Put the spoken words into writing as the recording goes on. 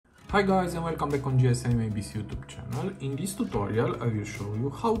Hi guys and welcome back on GSM-ABC YouTube channel. In this tutorial I will show you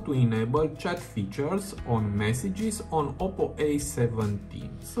how to enable chat features on messages on Oppo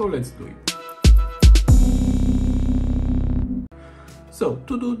A17. So let's do it. So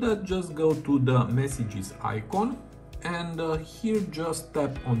to do that, just go to the messages icon and here just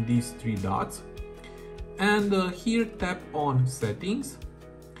tap on these three dots and here tap on settings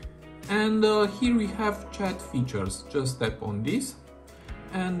and here we have chat features. Just tap on this.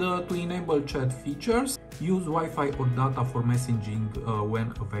 And to enable chat features, use Wi-Fi or data for messaging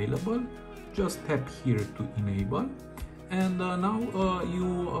when available. Just tap here to enable. And now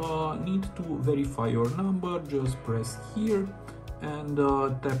you need to verify your number. Just press here and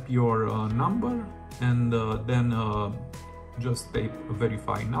tap your number and then just tap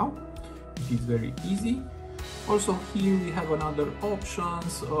verify now. It is very easy. Also here we have another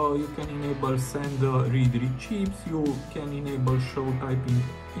options. You can enable send read chips, you can enable show typing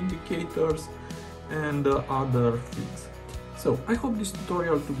indicators and other things. So I hope this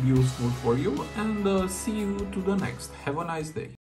tutorial to be useful for you and see you to the next. Have a nice day.